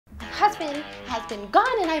husband has been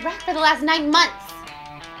gone in Iraq for the last 9 months.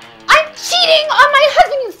 I'm cheating on my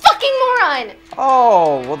husband, you fucking moron!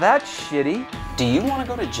 Oh, well that's shitty. Do you want to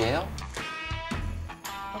go to jail?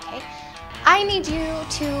 Okay, I need you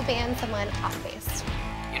to ban someone off base.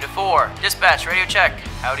 Unit 4, dispatch, radio check.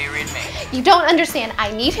 How do you read me? You don't understand.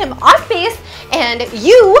 I need him off base, and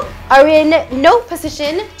you are in no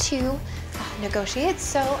position to negotiate,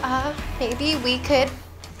 so maybe we could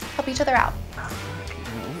help each other out.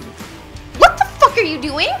 What the fuck are you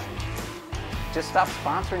doing? Just stop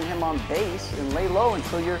sponsoring him on base and lay low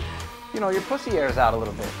until your pussy airs out a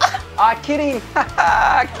little bit. Kidding.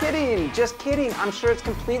 Kidding. Just kidding. I'm sure it's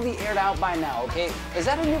completely aired out by now, okay? Is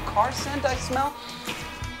that a new car scent I smell?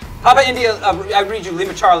 Papa India, I read you,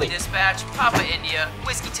 Lima Charlie. Dispatch, Papa India,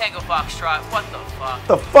 Whiskey Tango Foxtrot, what the fuck? What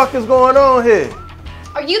the fuck is going on here?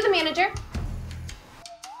 Are you the manager?